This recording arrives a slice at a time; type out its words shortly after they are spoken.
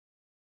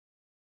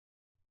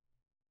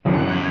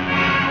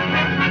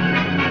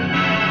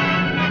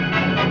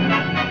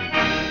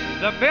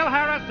The Phil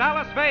Harris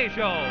Alice Faye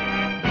Show.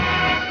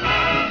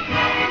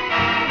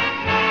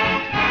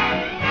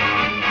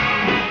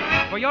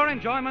 For your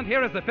enjoyment,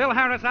 here is the Phil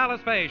Harris Alice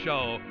Faye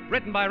Show,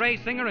 written by Ray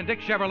Singer and Dick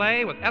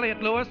Chevrolet, with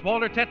Elliot Lewis,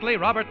 Walter Tetley,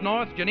 Robert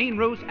North, Janine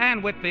Roos,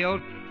 Ann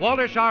Whitfield,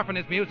 Walter Scharf and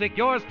his music,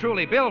 yours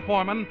truly, Bill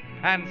Foreman,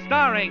 and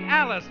starring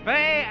Alice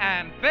Faye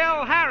and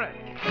Phil Harris.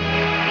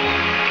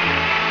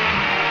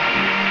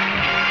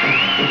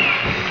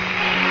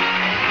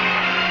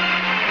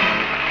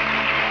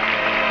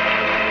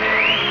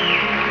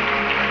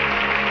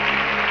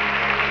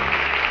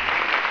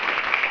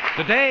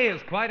 Today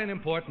is quite an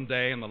important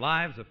day in the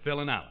lives of Phil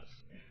and Alice.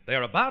 They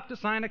are about to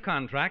sign a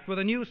contract with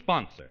a new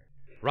sponsor.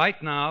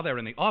 Right now, they're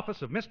in the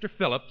office of Mr.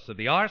 Phillips of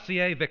the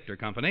RCA Victor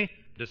Company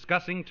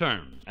discussing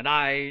terms. And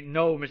I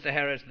know, Mr.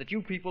 Harris, that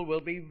you people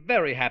will be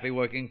very happy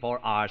working for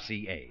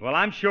RCA. Well,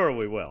 I'm sure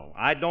we will.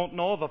 I don't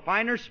know of a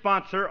finer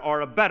sponsor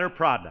or a better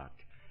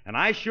product. And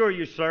I assure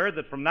you, sir,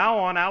 that from now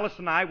on, Alice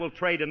and I will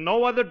trade in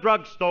no other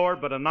drugstore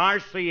but an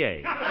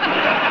RCA.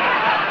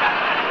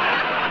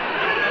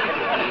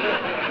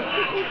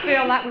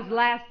 Phil, that was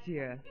last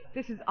year.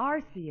 This is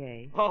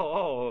RCA.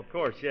 Oh, of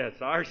course, yes,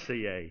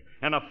 RCA.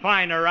 And a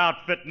finer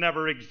outfit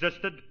never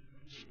existed.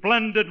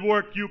 Splendid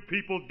work you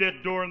people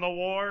did during the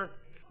war.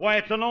 Why,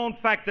 it's a known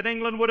fact that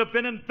England would have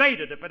been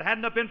invaded if it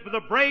hadn't have been for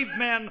the brave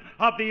men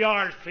of the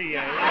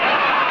RCA.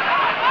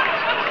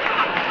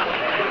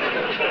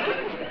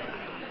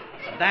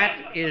 That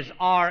is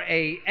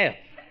RAF.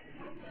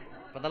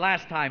 For the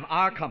last time,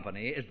 our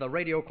company is the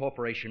Radio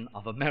Corporation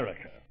of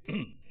America.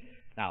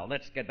 Now,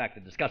 let's get back to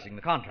discussing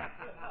the contract.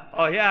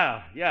 Oh,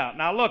 yeah.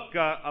 Now, look,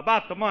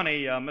 about the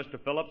money, Mr.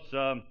 Phillips,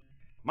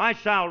 my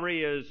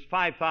salary is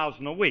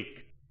 $5,000 a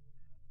week.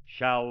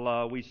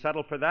 Shall we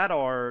settle for that,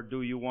 or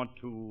do you want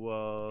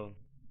to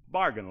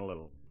bargain a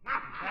little?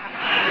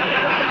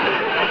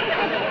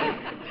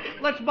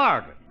 Let's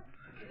bargain.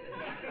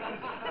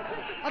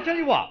 I'll tell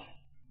you what.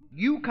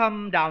 You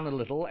come down a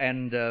little,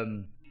 and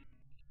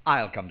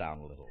I'll come down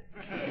a little.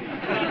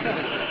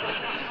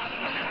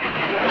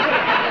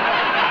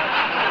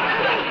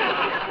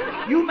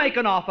 You make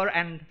an offer,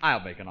 and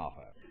I'll make an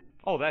offer.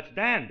 Oh, that's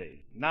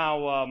dandy.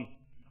 Now,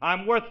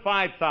 I'm worth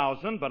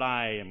 $5,000, but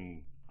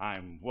I'm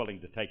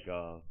willing to take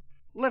a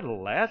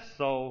little less,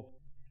 so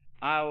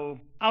I'll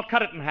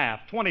cut it in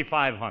half,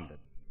 $2,500.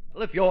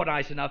 Well, if you're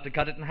nice enough to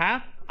cut it in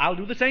half, I'll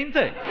do the same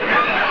thing.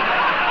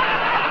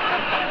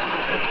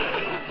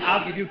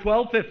 I'll give you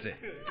 $1,250.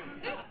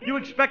 You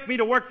expect me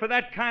to work for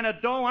that kind of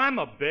dough? I'm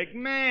a big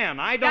man.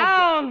 I don't...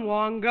 Down,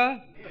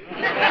 Wonga.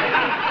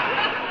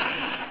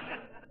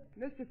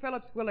 Mr.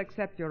 Phillips will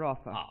accept your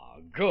offer. Ah,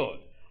 good.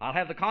 I'll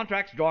have the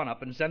contracts drawn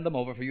up and send them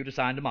over for you to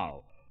sign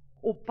tomorrow.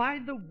 Oh, by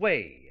the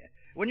way,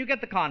 when you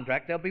get the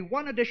contract, there'll be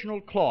one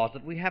additional clause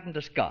that we haven't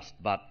discussed,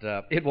 but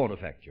it won't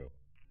affect you.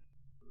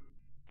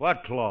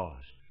 What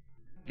clause?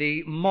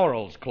 The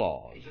morals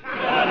clause.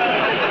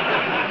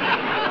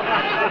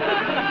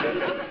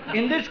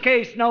 In this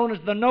case, known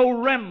as the no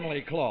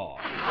Remley clause.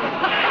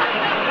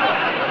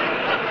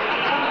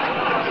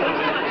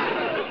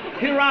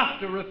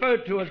 Hereafter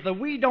referred to as the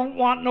we don't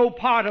want no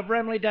part of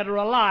Remley dead or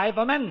alive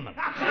amendment.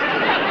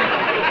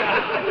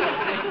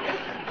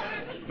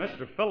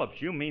 Mr.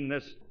 Phillips, you mean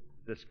this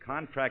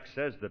contract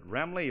says that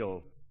Remley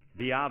will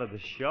be out of the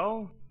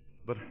show?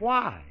 But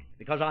why?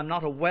 Because I'm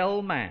not a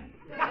well man.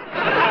 And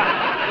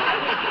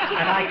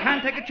I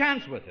can't take a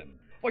chance with him.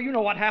 Well, you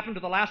know what happened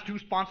to the last two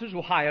sponsors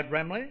who hired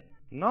Remley?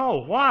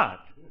 No,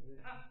 what?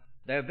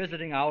 Their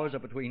visiting hours are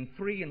between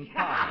 3 and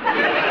 5.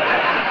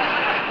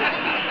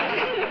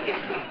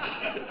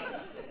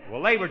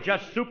 Well, they were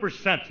just super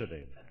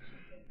sensitive.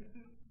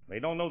 They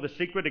don't know the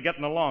secret of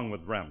getting along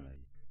with Remley.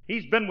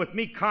 He's been with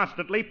me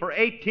constantly for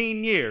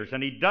 18 years,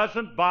 and he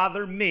doesn't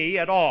bother me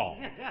at all.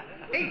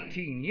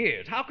 18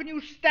 years? How can you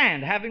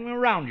stand having him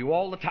around you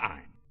all the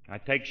time? I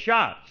take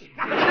shots.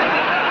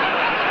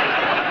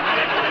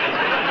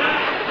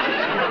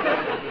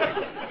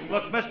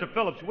 Look, Mr.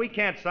 Phillips, we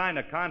can't sign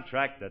a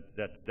contract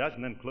that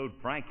doesn't include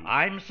Frankie.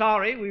 I'm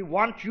sorry. We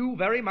want you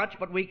very much,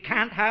 but we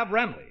can't have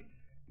Remley.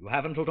 You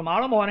have until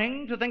tomorrow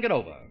morning to think it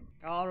over.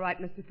 All right,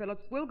 Mr.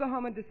 Phillips. We'll go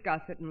home and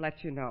discuss it and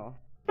let you know.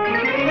 Oh,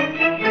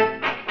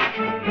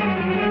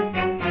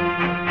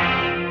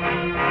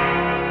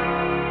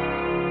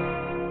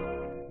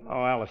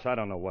 Alice, I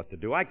don't know what to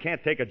do. I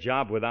can't take a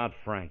job without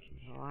Frankie.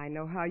 Oh, I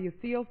know how you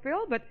feel,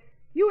 Phil, but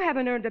you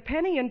haven't earned a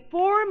penny in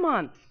 4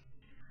 months.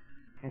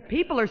 And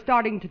people are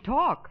starting to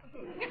talk.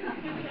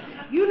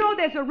 You know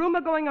there's a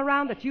rumor going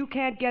around that you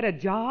can't get a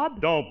job?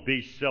 Don't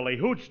be silly.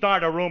 Who'd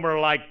start a rumor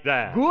like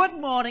that? Good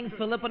morning,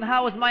 Philip, and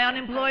how is my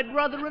unemployed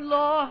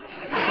brother-in-law?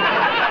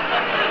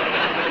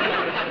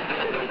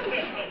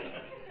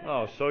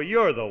 Oh, so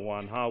you're the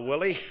one, huh,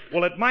 Willie?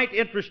 Well, it might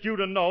interest you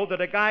to know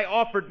that a guy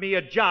offered me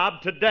a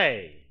job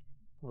today.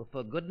 Well,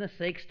 for goodness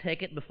sakes,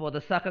 take it before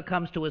the sucker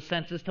comes to his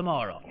senses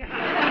tomorrow.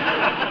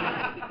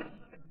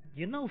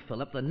 You know,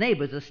 Philip, the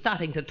neighbors are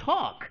starting to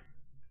talk.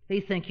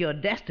 They think you're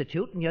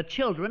destitute and your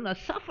children are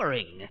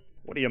suffering.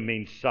 What do you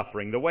mean,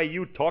 suffering? The way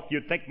you talk,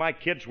 you'd think my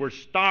kids were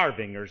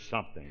starving or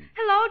something.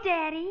 Hello,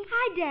 Daddy.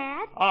 Hi,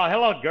 Dad. Oh,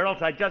 hello, girls.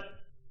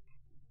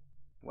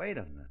 Wait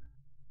a minute.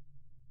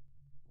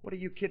 What are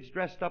you kids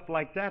dressed up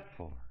like that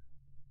for?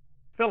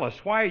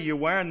 Phyllis, why are you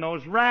wearing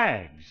those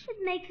rags?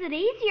 It makes it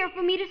easier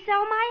for me to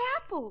sell my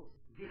apples.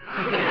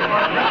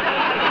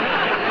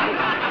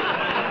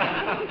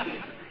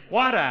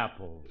 What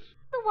apples?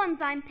 The ones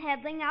I'm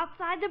peddling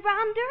outside the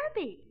Brown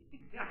Derby.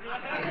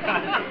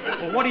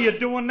 Well, what are you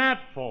doing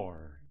that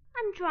for?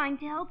 I'm trying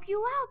to help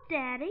you out,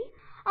 Daddy.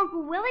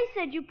 Uncle Willie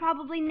said you'd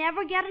probably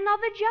never get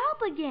another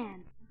job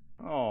again.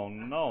 Oh,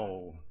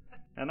 no.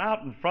 And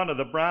out in front of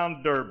the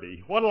Brown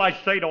Derby. What'll I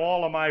say to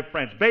all of my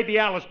friends? Baby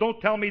Alice,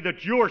 don't tell me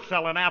that you're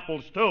selling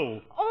apples,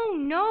 too. Oh,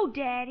 no,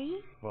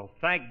 Daddy. Well,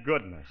 thank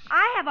goodness.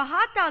 I have a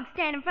hot dog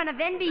stand in front of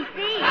NBC.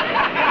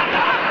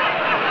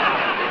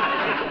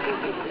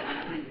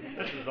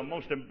 This is the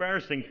most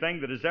embarrassing thing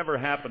that has ever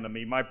happened to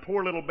me. My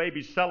poor little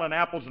baby selling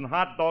apples and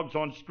hot dogs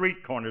on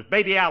street corners.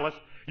 Baby Alice,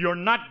 you're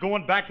not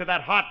going back to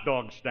that hot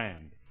dog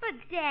stand. But,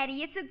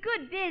 Daddy, it's a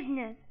good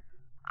business.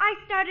 I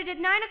started at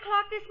 9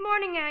 o'clock this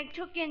morning and I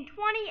took in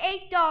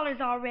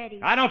 $28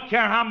 already. I don't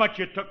care how much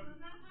you took.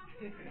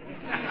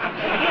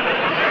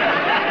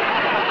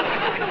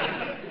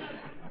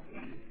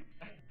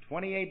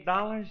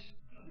 $28?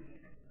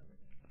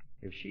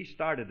 If she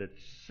started at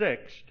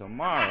 6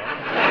 tomorrow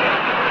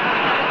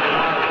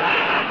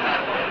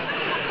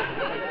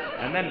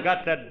and then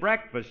got that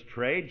breakfast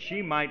trade,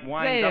 she might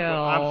wind up with...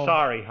 I'm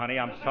sorry, honey.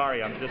 I'm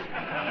sorry.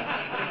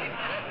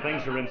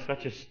 Things are in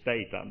such a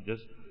state.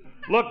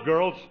 Look,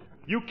 girls,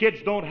 you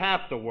kids don't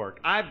have to work.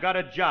 I've got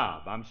a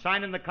job. I'm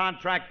signing the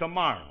contract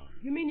tomorrow.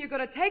 You mean you're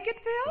going to take it,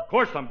 Phil? Of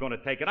course I'm going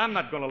to take it. I'm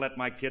not going to let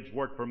my kids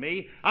work for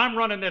me. I'm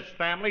running this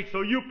family,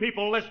 so you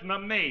people listen to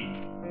me.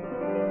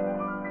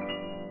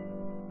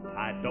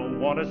 I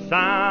don't want to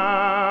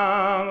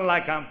sound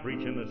like I'm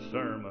preaching a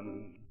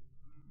sermon,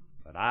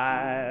 but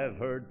I've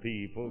heard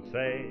people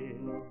say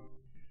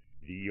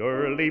the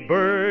early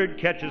bird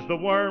catches the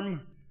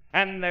worm.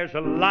 And there's a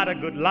lot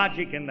of good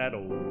logic in that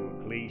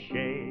old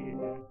cliche.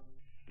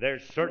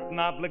 There's certain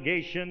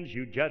obligations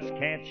you just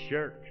can't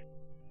shirk.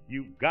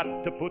 You've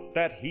got to put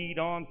that heat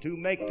on to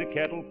make the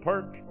kettle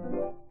perk.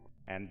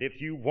 And if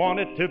you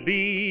want it to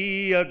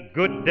be a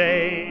good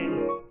day,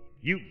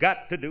 you've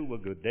got to do a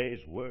good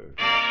day's work.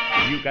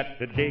 You got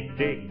to dig,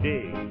 dig,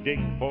 dig, dig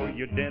for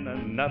your dinner.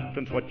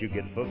 Nothing's what you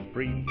get for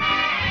free.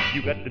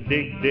 You got to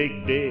dig,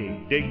 dig,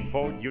 dig, dig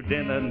for your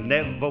dinner.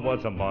 Never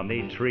was a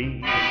money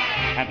tree.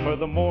 And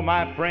furthermore,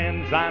 my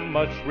friends, I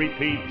must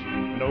repeat,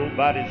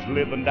 nobody's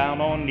living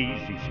down on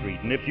Easy Street.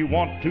 And if you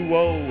want to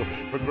owe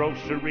for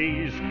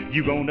groceries,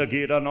 you're gonna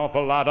get an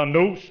awful lot of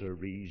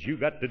no-sirrees. You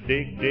got to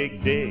dig,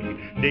 dig, dig,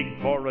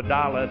 dig for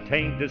 $1.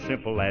 Tain't as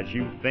simple as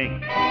you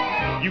think.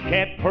 You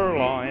can't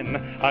purloin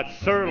a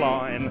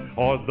sirloin,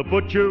 or the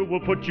butcher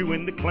will put you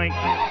in the clink.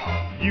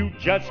 You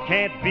just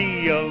can't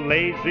be a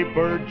lazy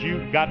bird.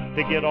 You've got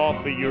to get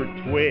off of your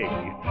twig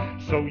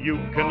so you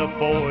can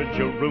afford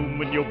your room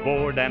when you're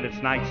bored, and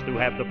it's nice to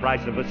have the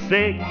price of a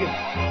cig.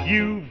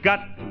 You've got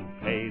to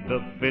pay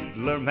the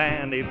fiddler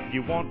man if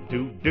you want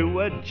to do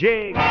a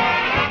jig.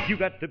 You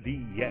got to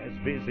be as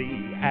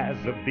busy as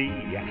a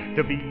bee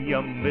to be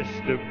a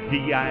Mr.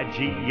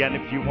 B.I.G. And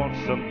if you want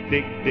some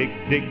dig, dig,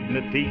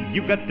 dignity,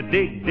 you got to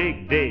dig,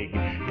 dig, dig,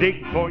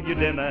 dig for your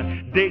dinner.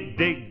 Dig,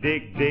 dig,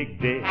 dig, dig,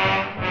 dig.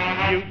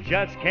 You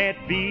just can't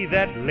be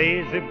that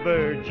lazy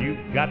bird.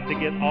 You've got to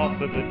get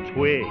off of the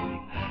twig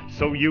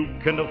so you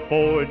can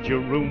afford your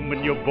room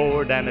when you're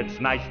bored, and it's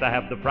nice to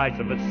have the price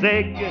of a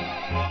cig.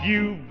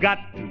 You've got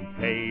to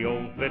pay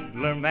old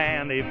fiddler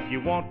man if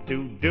you want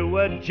to do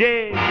a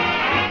jig.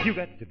 You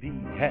got to be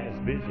as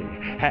busy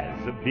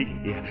as a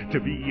bee to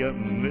be a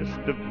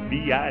Mr.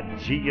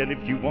 B.I.G. And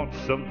if you want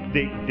some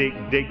dig, dig,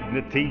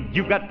 dignity,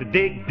 you got to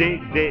dig,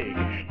 dig, dig,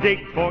 dig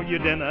for your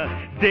dinner.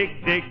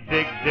 Dig, dig,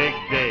 dig, dig,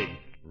 dig.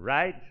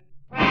 Right?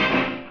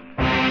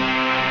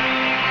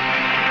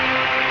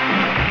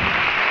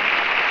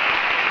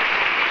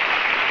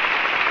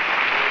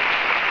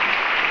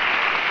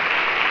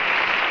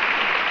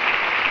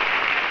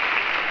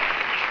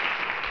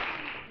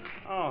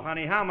 Oh,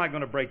 honey, how am I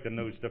going to break the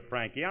news to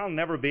Frankie? I'll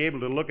never be able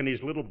to look in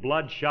these little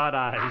bloodshot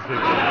eyes again.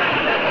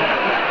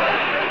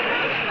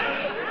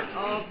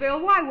 Oh,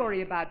 Phil, why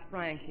worry about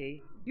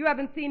Frankie? You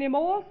haven't seen him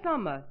all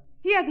summer.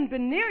 He hasn't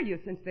been near you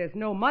since there's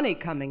no money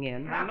coming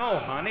in. I know,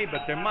 honey,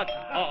 but there must...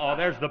 Uh-oh,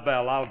 there's the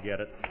bell. I'll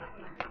get it.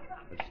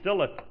 It's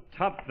still a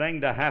tough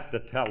thing to have to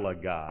tell a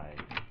guy.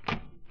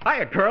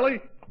 Hiya,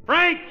 Curly.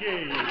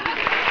 Frankie!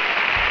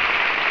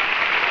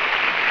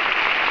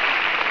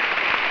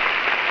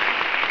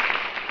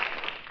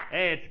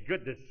 Hey, it's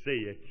good to see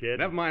you, kid.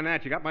 Never mind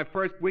that. You got my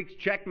first week's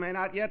check made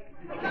out yet?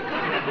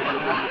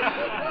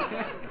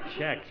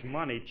 Checks,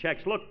 money,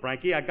 checks. Look,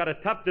 Frankie, I got a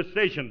tough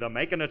decision to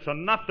make, and it's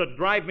enough to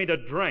drive me to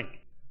drink.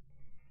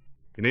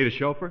 You need a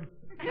chauffeur?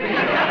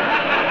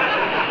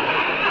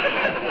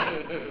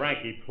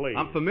 Frankie, please.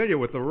 I'm familiar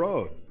with the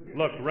road.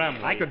 Look,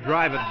 Remley. I could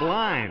drive it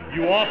blind.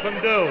 You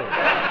often do.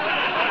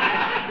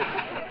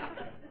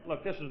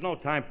 look, this is no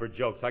time for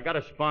jokes. I got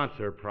a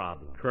sponsor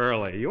problem.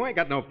 Curly, you ain't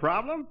got no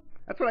problem.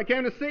 That's what I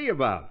came to see you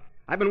about.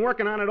 I've been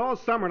working on it all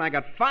summer, and I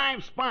got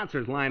 5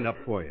 sponsors lined up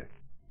for you.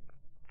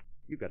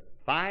 You got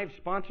 5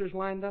 sponsors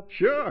lined up?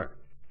 Sure.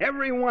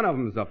 Every one of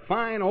them's a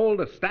fine,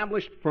 old,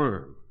 established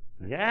firm.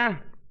 Yeah?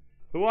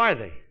 Who are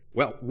they?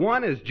 Well,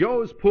 one is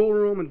Joe's Pool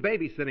Room and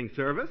Babysitting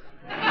Service.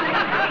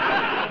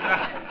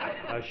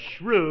 A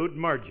shrewd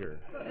merger.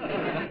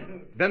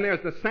 Then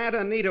there's the Santa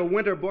Anita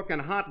Winter Book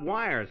and Hot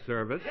Wire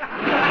Service.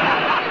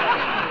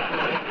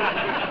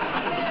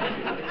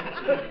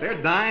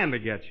 They're dying to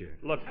get you.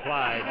 Look,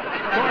 Clyde.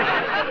 Of course,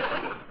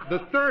 the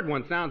third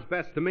one sounds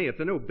best to me. It's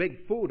a new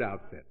big food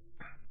outfit.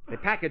 They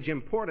package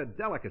imported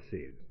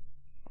delicacies.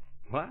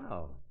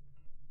 Wow.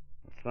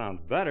 That sounds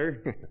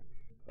better.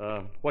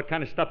 What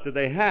kind of stuff do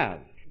they have?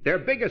 Their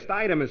biggest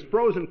item is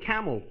frozen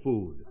camel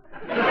food.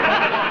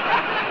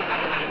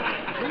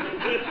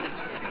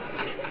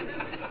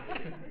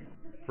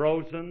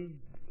 Frozen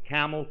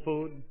camel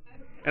food?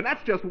 And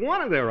that's just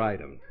one of their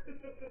items.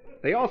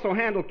 They also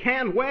handle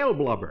canned whale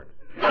blubber.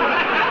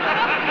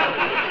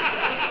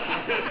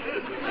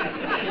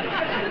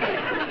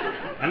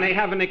 And they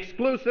have an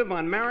exclusive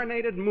on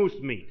marinated moose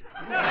meat.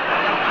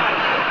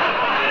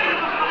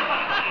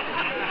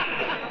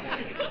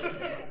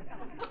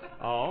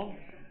 Oh?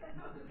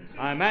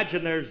 I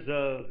imagine there's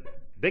a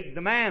big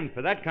demand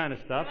for that kind of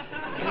stuff.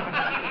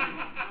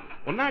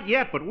 Well, not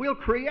yet, but we'll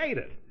create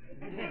it.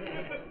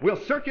 We'll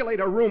circulate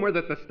a rumor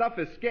that the stuff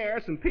is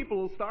scarce and people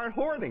will start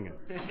hoarding it.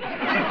 Oh,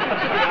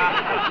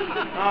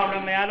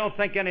 Remley, I don't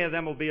think any of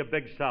them will be a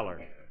big seller.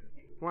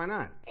 Why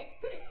not?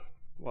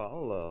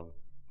 Well,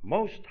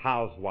 most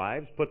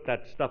housewives put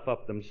that stuff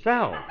up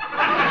themselves.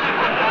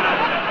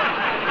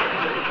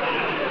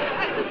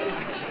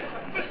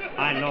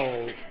 I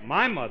know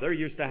my mother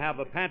used to have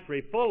a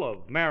pantry full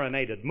of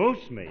marinated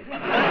moose meat.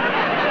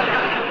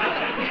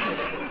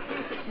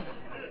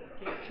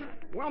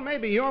 Well,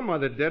 maybe your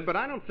mother did, but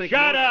I don't think...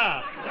 Shut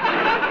up!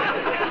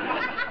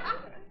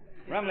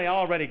 Remley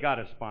already got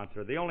a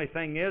sponsor. The only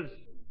thing is,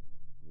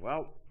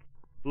 well,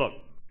 look,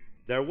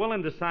 they're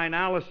willing to sign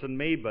Alice and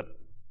me, but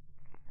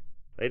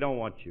they don't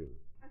want you.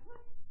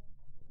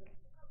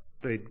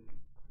 They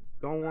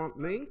don't want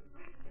me?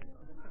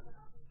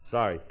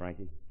 Sorry,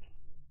 Frankie.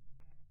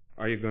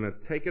 Are you going to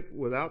take it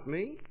without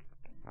me?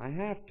 I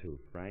have to,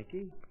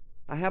 Frankie.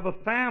 I have a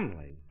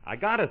family. I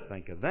got to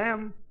think of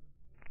them.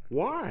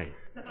 Why?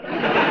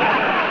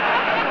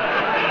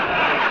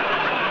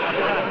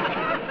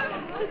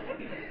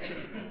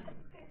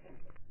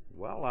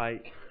 Well, I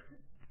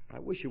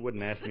wish you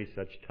wouldn't ask me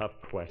such tough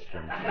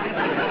questions.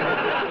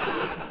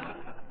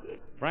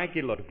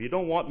 Frankie, look, if you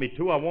don't want me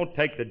to, I won't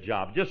take the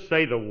job. Just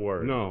say the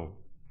word. No.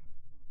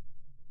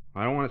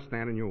 I don't want to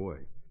stand in your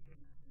way.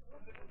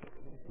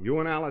 You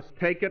and Alice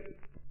take it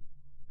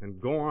and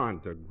go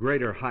on to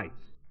greater heights.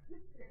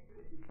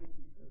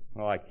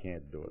 Oh, I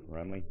can't do it,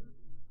 Remley.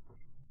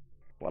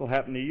 What'll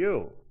happen to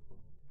you?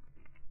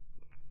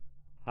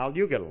 How'll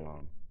you get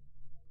along?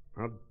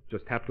 I'll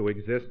just have to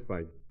exist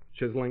by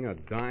chiseling a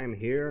dime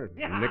here,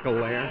 a nickel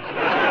there.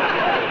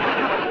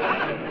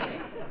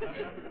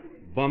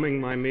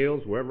 Bumming my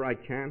meals wherever I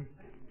can.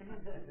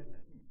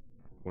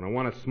 When I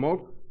want to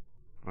smoke,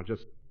 I'll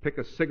just pick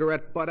a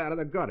cigarette butt out of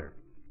the gutter.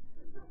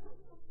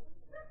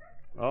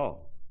 Oh.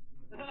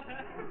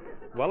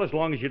 Well, as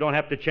long as you don't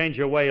have to change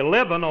your way of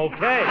living,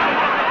 okay.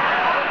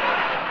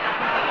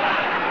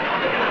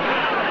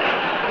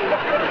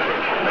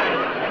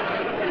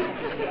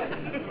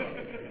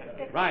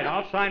 Right,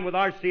 I'll sign with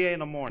RCA in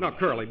the morning. No,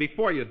 Curly,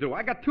 before you do,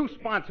 I got 2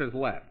 sponsors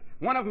left.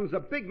 One of them's a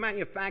big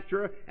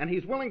manufacturer, and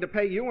he's willing to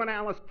pay you and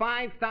Alice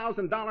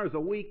 $5,000 a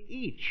week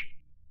each.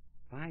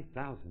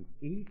 5,000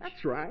 each?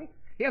 That's right.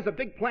 He has a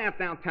big plant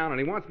downtown, and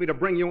he wants me to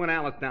bring you and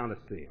Alice down to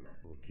see him.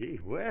 Well, gee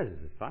whiz,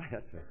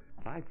 that's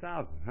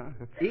 5,000, huh?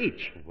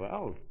 Each.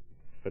 Well,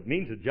 if it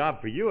means a job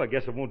for you, I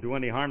guess it won't do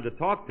any harm to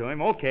talk to him.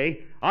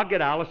 Okay, I'll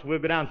get Alice. We'll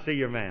go down and see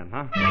your man,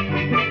 huh?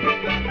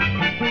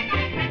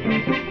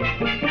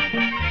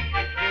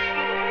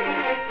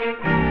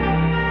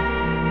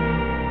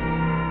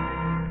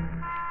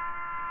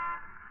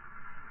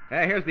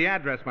 Hey, here's the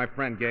address my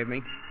friend gave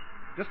me.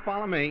 Just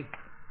follow me.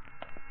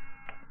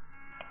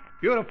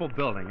 Beautiful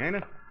building, ain't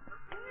it?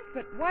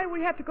 But why do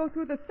we have to go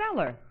through the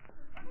cellar?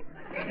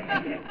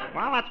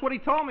 Well, that's what he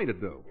told me to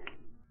do.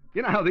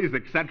 You know how these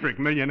eccentric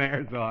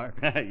millionaires are.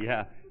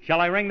 Yeah.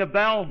 Shall I ring the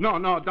bell?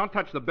 No, don't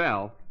touch the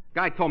bell.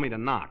 Guy told me to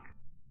knock.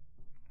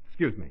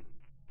 Excuse me.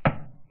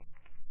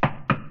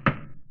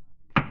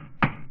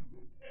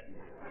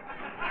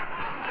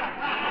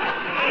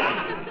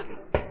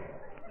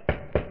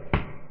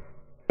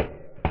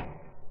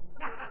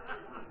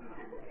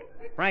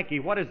 Frankie,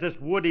 what is this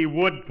Woody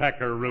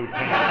Woodpecker routine?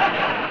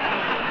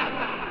 I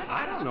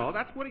don't know.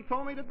 That's what he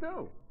told me to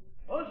do.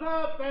 Who's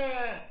out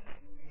there?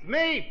 It's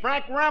me,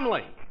 Frank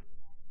Remley.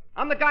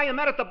 I'm the guy you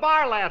met at the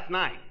bar last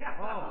night.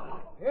 Oh,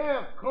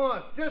 yeah, of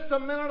course. Just a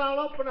minute. I'll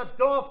open the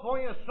door for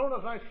you as soon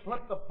as I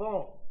slip the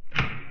phone.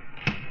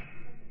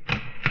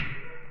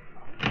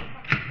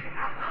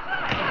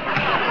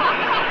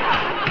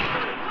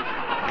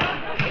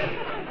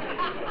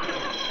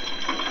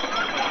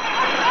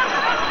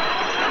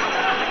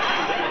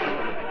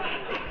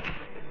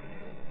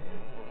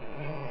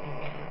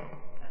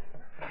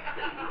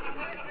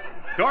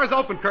 Door's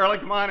open, Curly.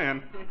 Come on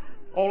in.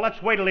 Oh, let's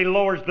wait till he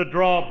lowers the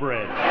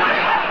drawbridge.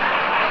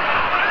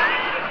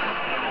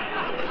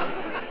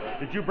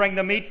 Did you bring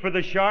the meat for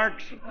the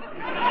sharks?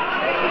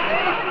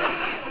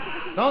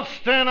 Don't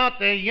stand out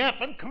there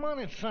yapping. Come on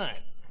inside.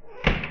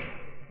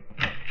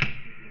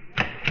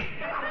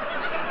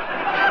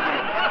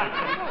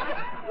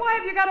 Why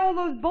have you got all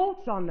those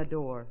bolts on the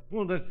door?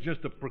 Well, that's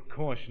just a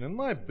precaution. In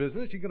my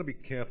business, you gotta be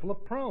careful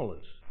of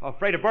prowlers.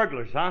 Afraid of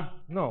burglars, huh?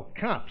 No,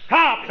 cops.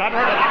 Cops! I've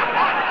heard of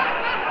that.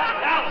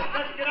 Alice,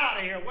 let's get out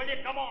of here, will you?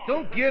 Come on.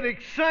 Don't get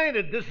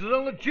excited. This is a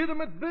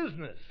legitimate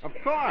business. Of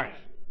course.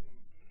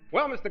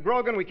 Well, Mr.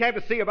 Grogan, we came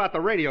to see about the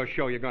radio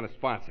show you're going to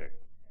sponsor.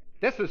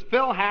 This is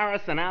Phil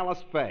Harris and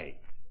Alice Faye.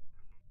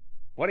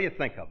 What do you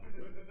think of them?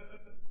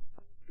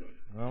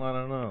 Well, I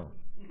don't know.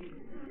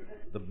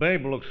 The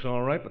babe looks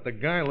all right, but the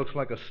guy looks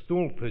like a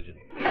stool pigeon.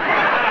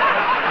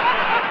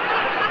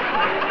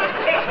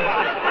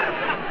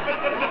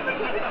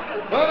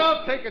 Well,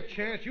 I'll take a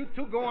chance. You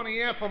two go on the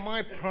air for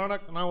my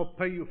product, and I will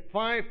pay you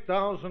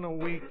 $5,000 a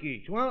week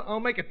each. Well,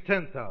 I'll make it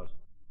 $10,000.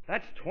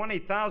 That's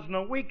 $20,000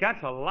 a week.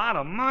 That's a lot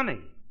of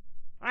money.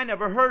 I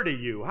never heard of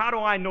you. How do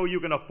I know you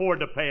can afford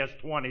to pay us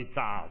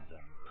 $20,000?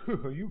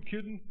 Are you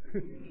kidding?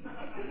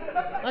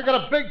 I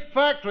got a big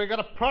factory. I got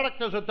a product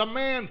there's a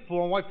demand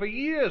for. Why, for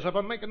years I've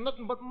been making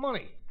nothing but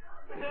money.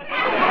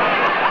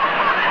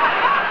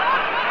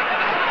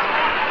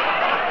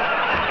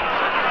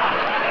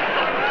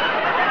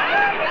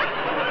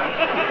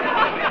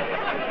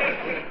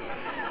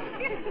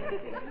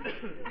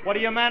 What do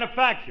you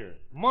manufacture?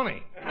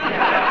 Money. Hey,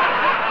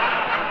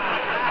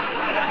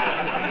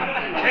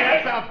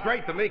 that sounds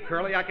great to me,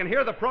 Curly. I can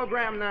hear the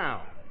program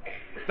now.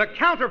 The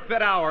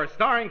Counterfeit Hour,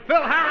 starring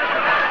Phil Harris.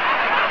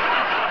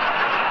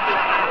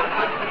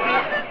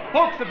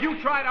 Folks, have you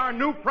tried our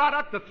new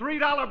product, the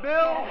 $3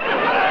 bill?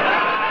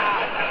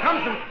 It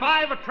comes in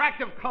 5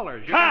 attractive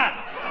colors. Cut!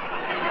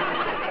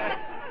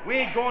 We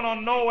ain't going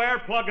on no air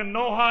plugging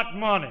no hot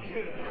money.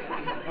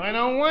 I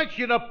don't want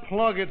you to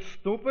plug it,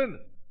 stupid.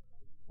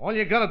 All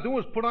you gotta do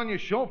is put on your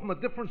show from a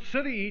different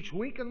city each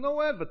week and no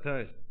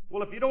advertising.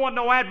 Well, if you don't want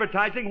no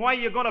advertising, why are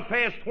you going to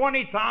pay us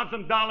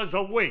 $20,000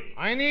 a week?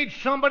 I need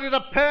somebody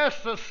to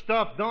pass the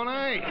stuff, don't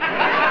I?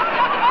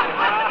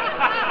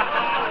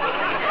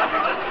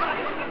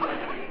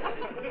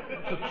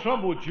 What's the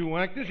trouble with you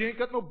actors? You ain't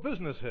got no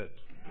business heads.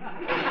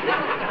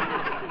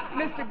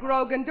 Mr.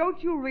 Grogan,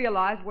 don't you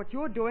realize what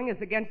you're doing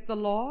is against the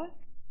law?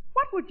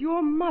 What would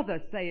your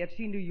mother say if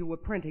she knew you were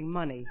printing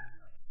money?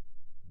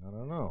 I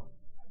don't know.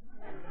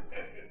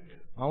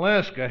 I'll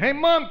ask her. Hey,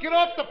 Mom, get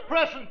off the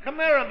press and come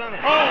here a minute.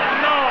 Oh,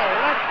 no.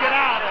 Let's get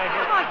out of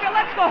here. Come on, Phil,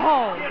 let's go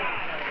home.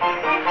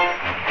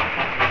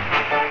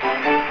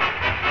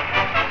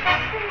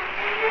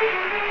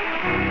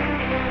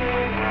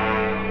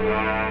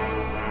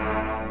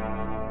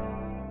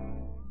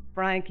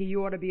 Frankie,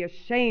 you ought to be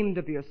ashamed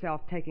of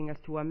yourself taking us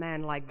to a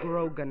man like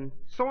Grogan.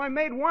 So I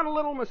made one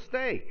little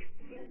mistake.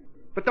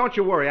 But don't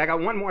you worry, I got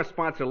one more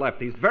sponsor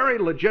left. He's very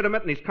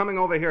legitimate, and he's coming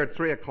over here at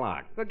 3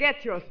 o'clock.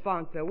 Forget your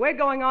sponsor. We're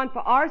going on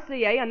for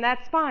RCA, and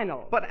that's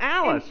final. But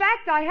Alice... In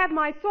fact, I have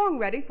my song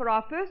ready for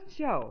our first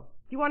show.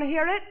 Do you want to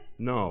hear it?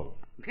 No.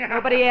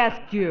 Nobody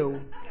asked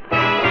you.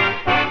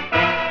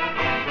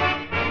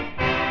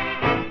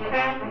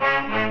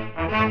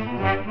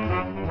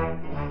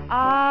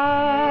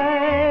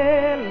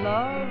 I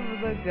love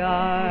the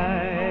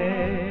guy,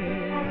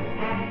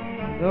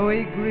 though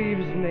he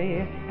grieves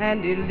me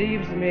and he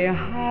leaves me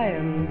high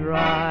and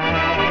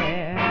dry.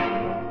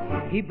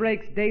 He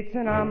breaks dates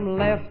and I'm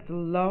left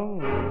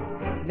alone.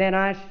 Then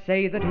I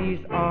say that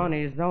he's on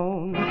his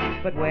own.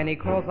 But when he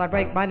calls, I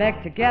break my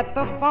neck to get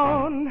the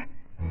phone.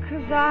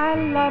 'Cause I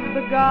love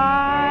the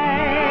guy.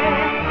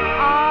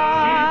 I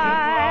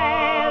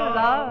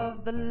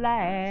love the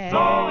lad.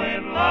 So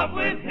in love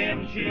with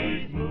him,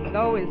 she's moved.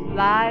 Though his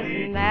lies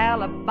and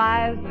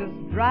alibis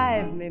just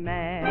drive me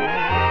mad.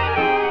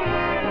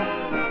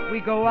 We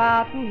go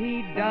out and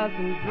he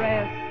doesn't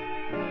dress.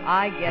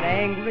 I get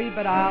angry,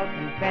 but I'll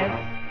confess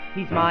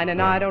he's mine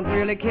and I don't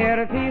really care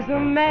if he's a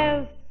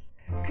mess.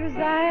 'Cause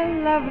I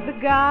love the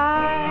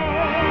guy.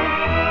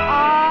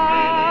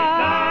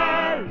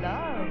 I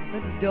love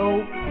the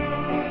dope.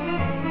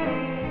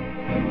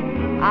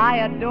 I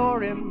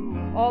adore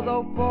him,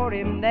 although for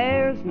him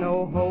there's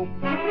no hope.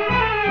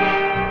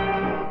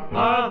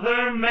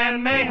 Other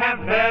men may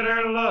have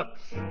better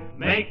looks,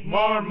 make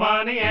more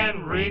money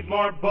and read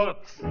more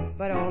books.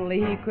 But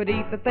only he could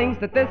eat the things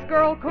that this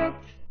girl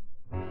cooks.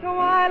 So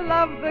I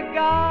love the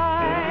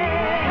guy.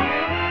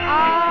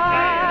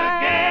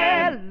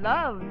 I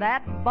love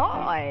that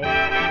boy.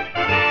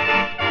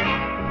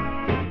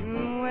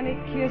 When he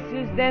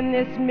kisses, then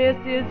this miss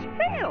is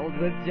filled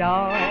with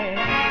joy.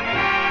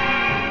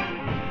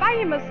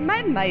 Famous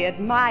men may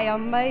admire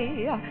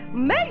me,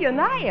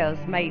 millionaires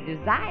may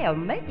desire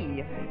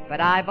me, but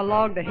I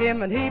belong to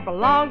him and he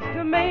belongs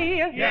to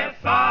me. Yes,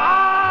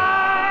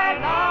 I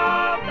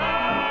love the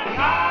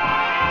guy.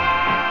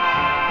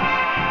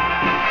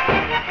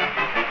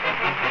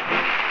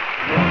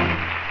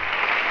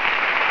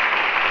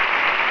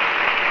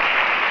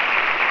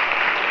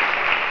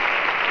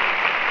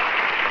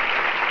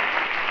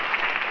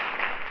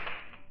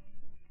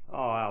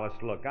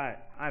 look,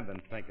 I've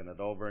been thinking it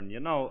over, and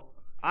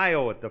I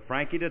owe it to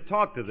Frankie to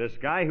talk to this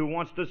guy who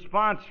wants to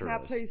sponsor Now,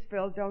 us. please,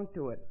 Phil, don't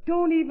do it.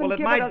 Don't even Well, it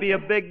give might it be a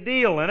big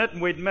deal in it,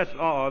 and we'd miss...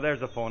 Oh,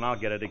 there's a phone. I'll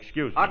get it.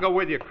 Excuse me. I'll go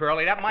with you,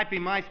 Curly. That might be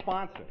my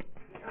sponsor.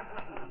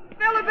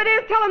 Phil, if it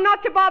is, tell him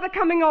not to bother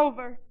coming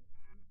over.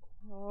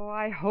 Oh,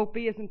 I hope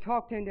he isn't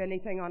talked into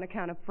anything on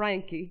account of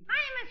Frankie.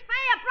 Hi, Miss Faye.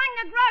 Bring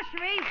the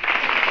groceries.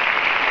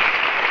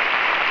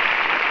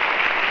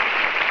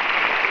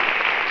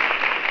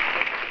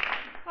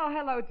 Oh,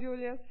 hello,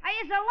 Julius. Are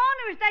you alone,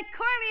 or is that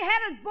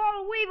curly-headed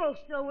bald weevil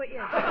still with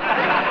you?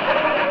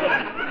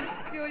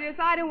 Julius,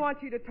 I don't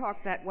want you to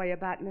talk that way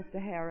about Mr.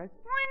 Harris.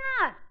 Why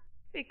not?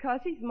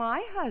 Because he's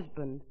my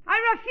husband. I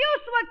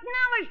refuse to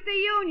acknowledge the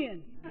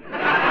union.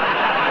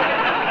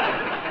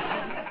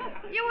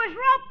 You was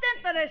roped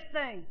into this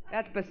thing.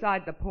 That's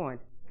beside the point.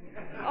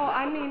 Oh,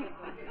 I mean...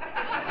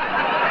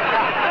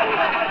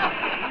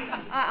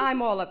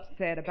 I'm all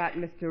upset about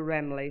Mr.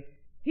 Remley.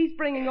 He's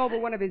bringing over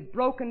one of his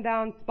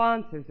broken-down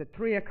sponsors at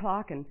 3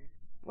 o'clock, and,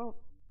 well,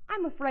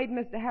 I'm afraid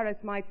Mr.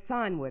 Harris might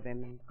sign with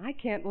him, and I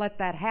can't let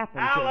that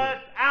happen.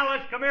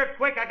 Alice, come here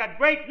quick. I got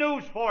great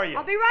news for you.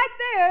 I'll be right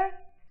there.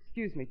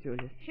 Excuse me,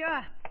 Julius.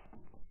 Sure.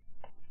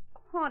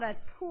 Oh,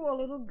 that poor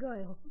little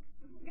girl.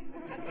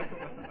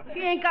 She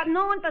ain't got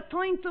no one to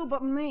turn to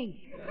but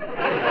me.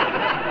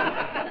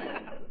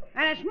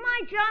 And it's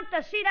my job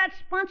to see that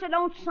sponsor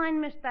don't sign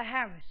Mr.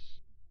 Harris.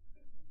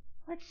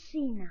 Let's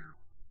see now.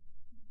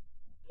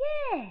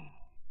 Yeah.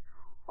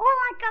 All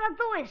I gotta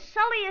do is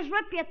sully his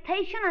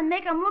reputation and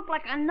make him look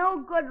like a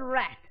no-good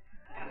rat.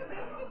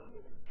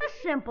 A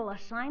simple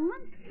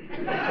assignment. If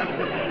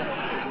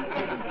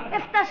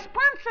the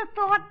sponsor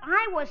thought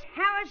I was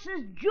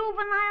Harris's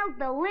juvenile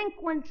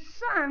delinquent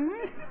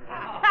son...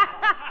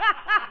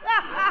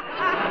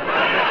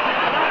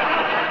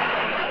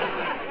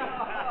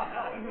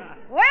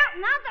 Well,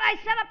 now that I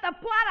set up the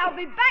plot, I'll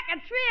be back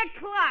at 3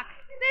 o'clock.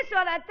 This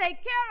ought to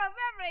take care of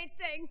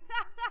everything.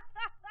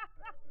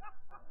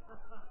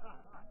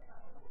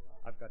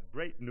 I've got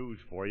great news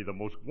for you. The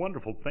most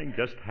wonderful thing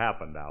just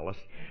happened, Alice.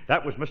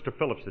 That was Mr.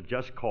 Phillips that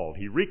just called.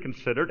 He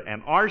reconsidered,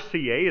 and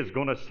RCA is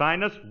going to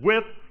sign us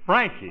with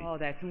Frankie. Oh,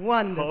 that's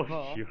wonderful.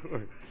 Oh,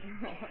 sure.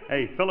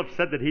 Hey, Phillips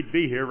said that he'd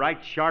be here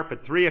right sharp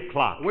at 3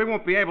 o'clock. We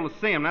won't be able to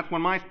see him. That's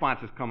when my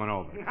sponsor's coming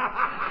over.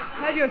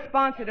 Tell your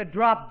sponsor to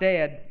drop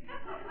dead.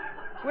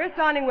 We're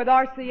signing with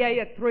RCA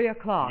at 3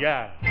 o'clock.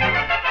 Yeah.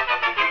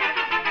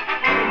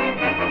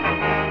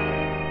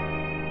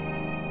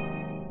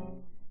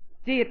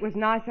 Gee, it was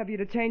nice of you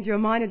to change your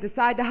mind and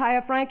decide to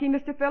hire Frankie,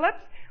 Mr.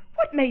 Phillips.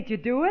 What made you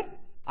do it?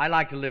 I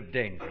like to live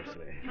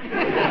dangerously.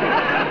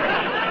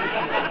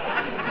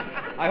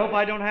 I hope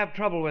I don't have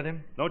trouble with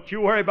him. Don't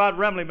you worry about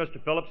Remley, Mr.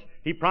 Phillips.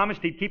 He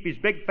promised he'd keep his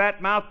big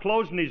fat mouth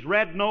closed and his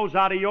red nose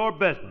out of your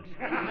business.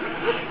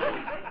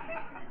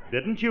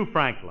 Didn't you,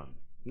 Franklin?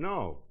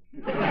 No.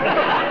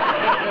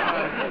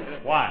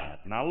 Quiet.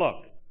 Now,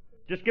 look.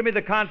 Just give me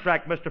the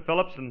contract, Mr.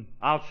 Phillips, and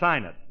I'll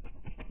sign it.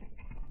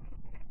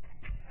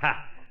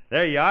 Ha!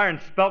 There you are, and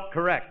spelt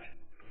correct.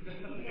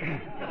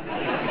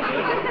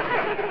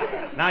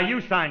 Now,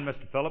 you sign,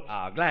 Mr. Phillips.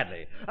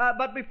 Gladly.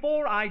 But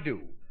before I do,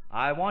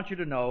 I want you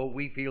to know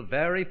we feel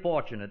very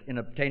fortunate in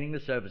obtaining the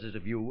services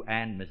of you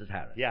and Mrs.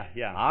 Harris.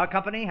 Yeah. Our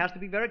company has to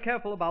be very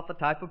careful about the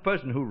type of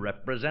person who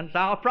represents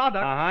our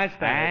product. I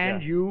stand.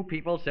 And you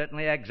people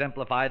certainly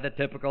exemplify the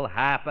typical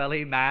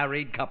happily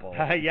married couple.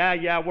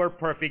 Yeah, we're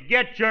perfect.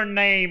 Get your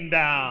name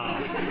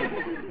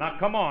down. Now,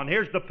 come on.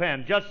 Here's the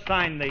pen. Just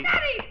sign the...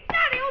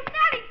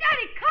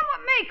 Daddy, come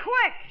with me,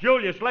 quick.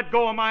 Julius, let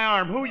go of my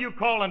arm. Who you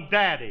calling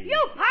Daddy?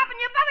 You, Pop, and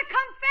you better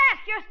come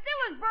fast. Your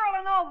still is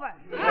burling over.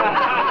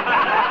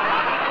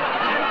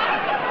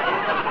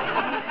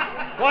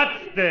 What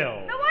still?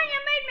 The one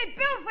you made me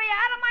build for you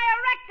out of my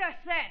erector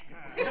set.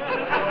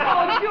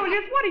 Oh,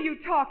 Julius, what are you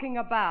talking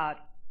about?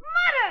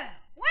 Mother,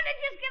 when did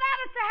you get out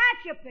of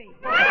Tehachapi?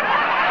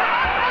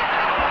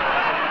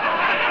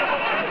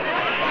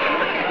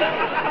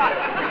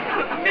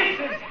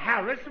 Mrs.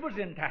 Harris was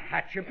in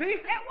Tehachapi?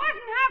 It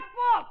wasn't her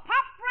fault.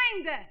 Pop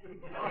framed her.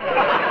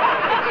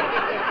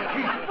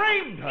 He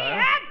framed her? He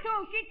had to.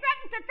 She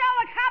threatened to tell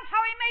the cops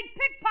how he made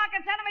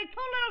pickpockets out of my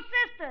two little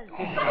sisters.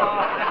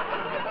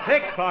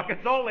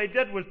 Pickpockets? All they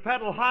did was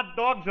peddle hot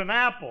dogs and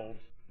apples.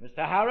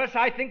 Mr. Harris,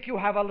 I think you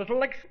have a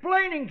little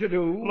explaining to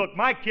do. Look,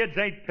 my kids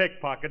ain't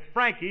pickpockets.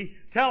 Frankie,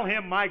 tell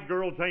him my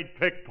girls ain't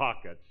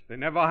pickpockets. They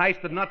never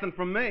heisted nothing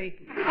from me.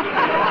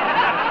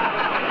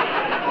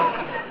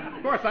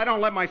 Of course, I don't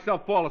let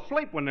myself fall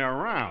asleep when they're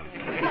around.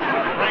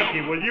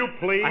 Frankie, will you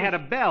please? I had a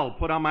bell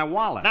put on my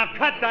wallet. Now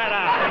cut that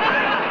out.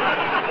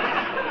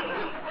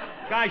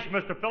 Gosh,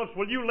 Mr. Phillips,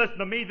 will you listen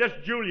to me? This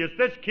Julius,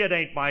 this kid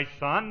ain't my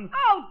son.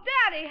 Oh,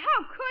 Daddy,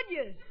 how could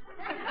you?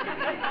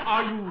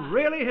 Are you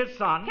really his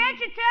son? Can't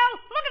you tell?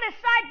 Look at us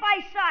side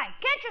by side.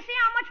 Can't you see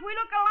how much we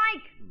look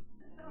alike?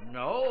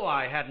 No,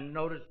 I hadn't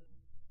noticed.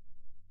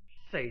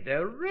 Say,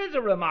 there is a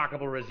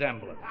remarkable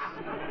resemblance.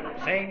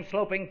 Same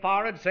sloping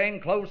forehead, same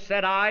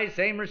close-set eyes,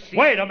 same receding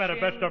Wait a minute,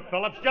 chin. Mr.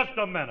 Phillips, just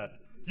a minute.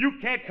 You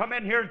can't come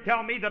in here and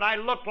tell me that I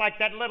look like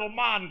that little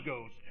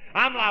mongoose.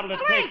 I'm liable to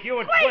take you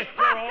and Please, twist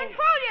your Pop, old...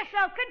 control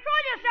yourself.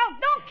 Control yourself.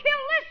 Don't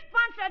kill this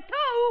sponsor,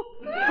 too.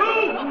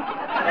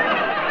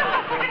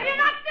 If you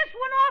knock this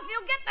one off,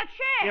 you'll get the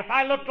chair. If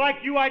I looked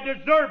like you, I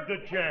deserved the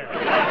chair.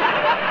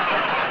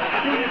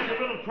 You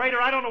little traitor,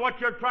 I don't know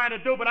what you're trying to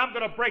do, but I'm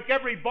going to break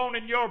every bone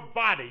in your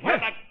body. You're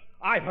like...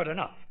 I've heard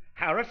enough.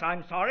 Harris,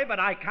 I'm sorry, but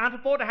I can't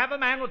afford to have a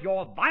man with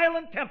your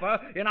violent temper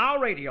in our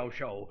radio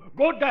show.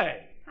 Good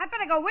day. I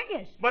better go with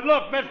you. But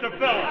look, Mr.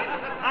 Phillips,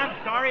 I'm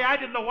sorry. I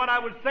didn't know what I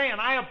was saying.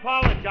 I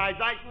apologize.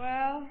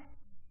 Well,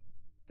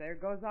 there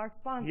goes our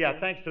sponsor. Yeah,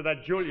 thanks to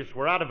that Julius,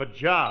 we're out of a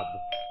job.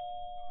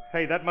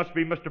 Hey, that must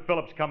be Mr.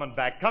 Phillips coming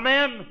back. Come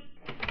in.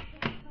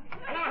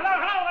 Hello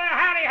there.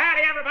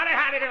 Howdy, everybody.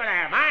 How do you do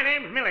there? My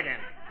name's Milligan.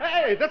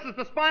 Hey, this is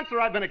the sponsor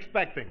I've been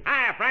expecting.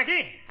 Hiya,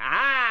 Frankie.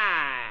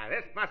 Aha!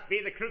 This must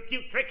be the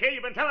cute trick here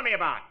you've been telling me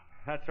about.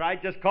 That's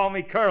right. Just call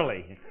me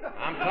Curly.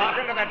 I'm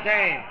talking to the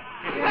dame.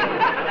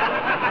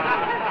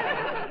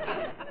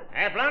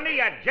 Hey, Blondie,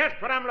 you're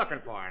just what I'm looking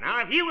for. Now,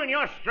 if you and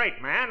your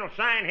straight man will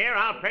sign here,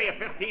 I'll pay you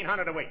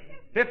 $1,500 a week.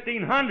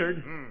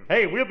 $1,500?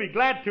 Hey, we'll be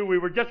glad to. We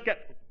were just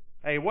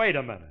Hey, wait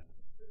a minute.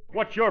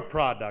 What's your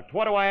product?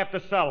 What do I have to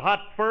sell?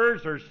 Hot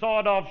furs or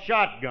sawed-off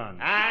shotguns?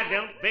 Ah,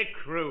 don't be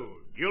crude.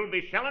 You'll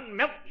be selling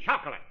milk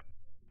chocolate.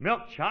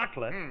 Milk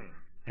chocolate?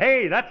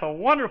 Hey, that's a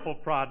wonderful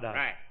product.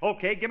 Right.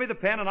 Okay, give me the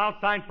pen and I'll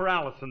sign for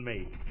Alice and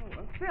me.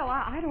 Oh, Phil,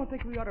 I don't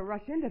think we ought to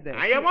rush into this.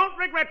 Now, you won't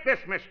regret this,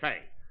 Miss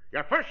Faye.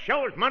 Your first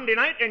show is Monday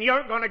night, and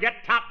you're going to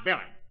get top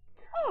billing.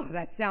 Oh,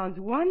 that sounds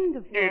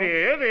wonderful. It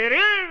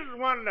is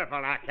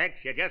wonderful. Now, can't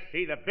you just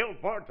see the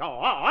billboards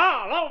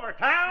all over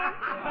town?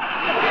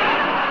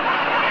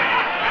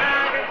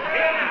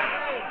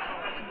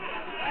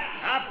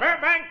 Now,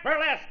 Burbank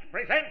Burlesque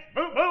presents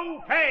Boo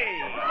Boo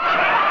Faye.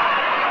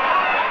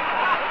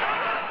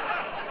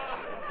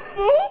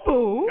 Boo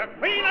Boo? The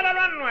queen of the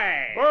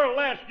runway.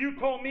 Burlesque, you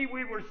told me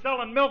we were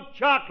selling milk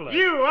chocolate.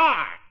 You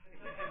are.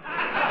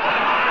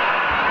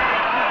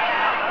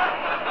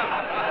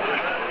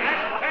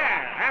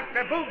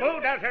 After Boo Boo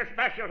does her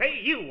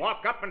specialty, you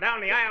walk up and down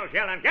the aisles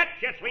yelling, "Get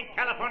your sweet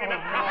California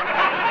milk chocolate."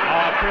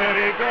 A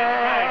pretty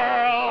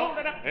girl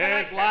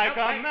is like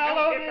a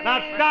melody.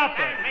 Now stop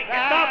it.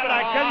 Stop it,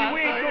 I tell you.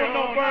 We ain't doing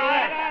no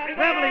burlesque.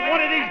 Beverly,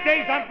 one of these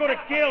days I'm going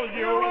to kill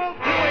you.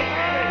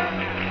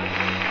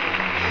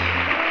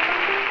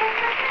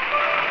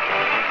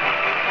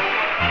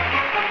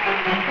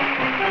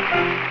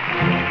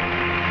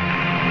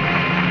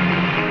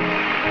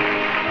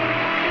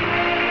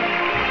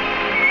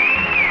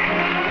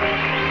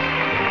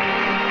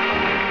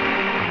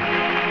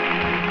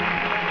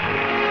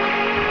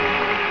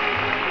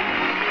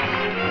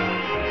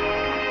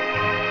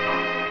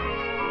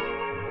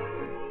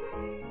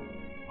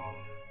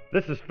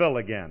 This is Phil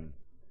again.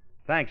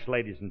 Thanks,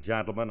 ladies and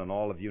gentlemen, and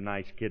all of you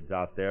nice kids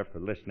out there for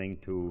listening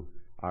to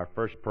our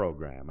first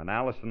program. And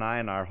Alice and I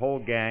and our whole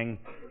gang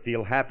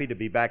feel happy to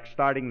be back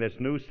starting this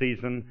new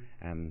season,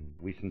 and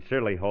we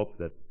sincerely hope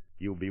that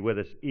you'll be with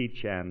us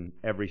each and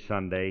every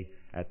Sunday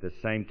at the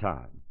same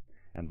time.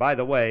 And by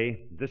the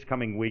way, this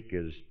coming week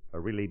is a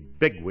really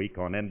big week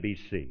on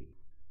NBC.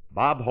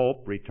 Bob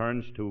Hope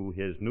returns to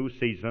his new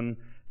season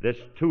this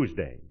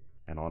Tuesday.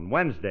 And on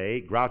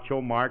Wednesday,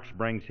 Groucho Marx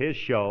brings his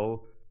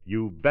show,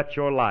 You Bet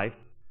Your Life,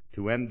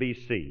 to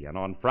NBC. And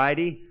on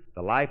Friday,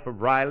 The Life of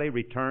Riley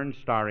returns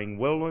starring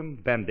William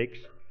Bendix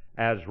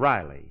as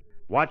Riley.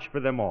 Watch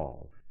for them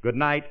all. Good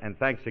night, and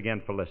thanks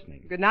again for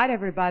listening. Good night,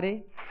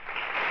 everybody.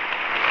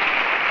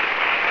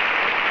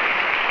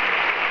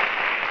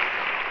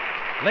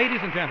 Ladies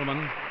and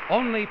gentlemen,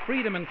 only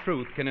freedom and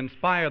truth can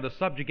inspire the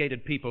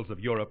subjugated peoples of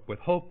Europe with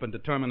hope and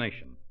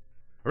determination.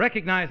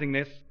 Recognizing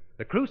this,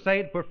 the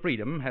Crusade for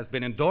Freedom has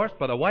been endorsed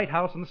by the White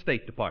House and the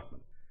State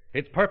Department.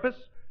 Its purpose,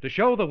 to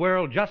show the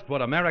world just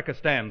what America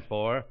stands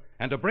for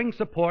and to bring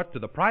support to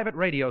the private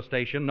radio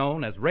station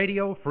known as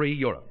Radio Free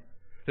Europe.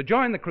 To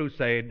join the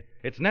crusade,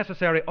 it's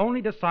necessary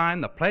only to sign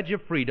the Pledge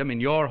of Freedom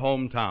in your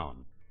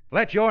hometown.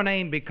 Let your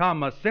name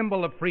become a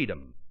symbol of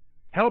freedom.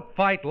 Help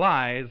fight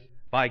lies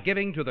by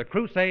giving to the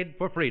Crusade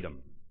for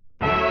Freedom.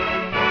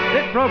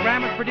 This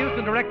program is produced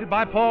and directed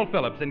by Paul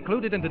Phillips.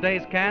 Included in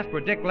today's cast were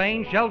Dick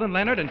Lane, Sheldon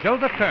Leonard, and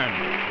Joseph Kern.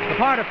 The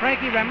part of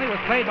Frankie Remley was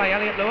played by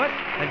Elliot Lewis,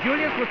 and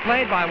Julius was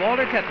played by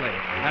Walter Tetley.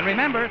 And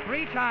remember,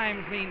 3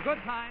 times mean good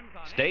times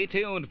on... Stay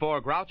tuned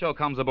for Groucho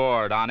Comes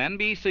Aboard on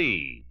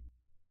NBC.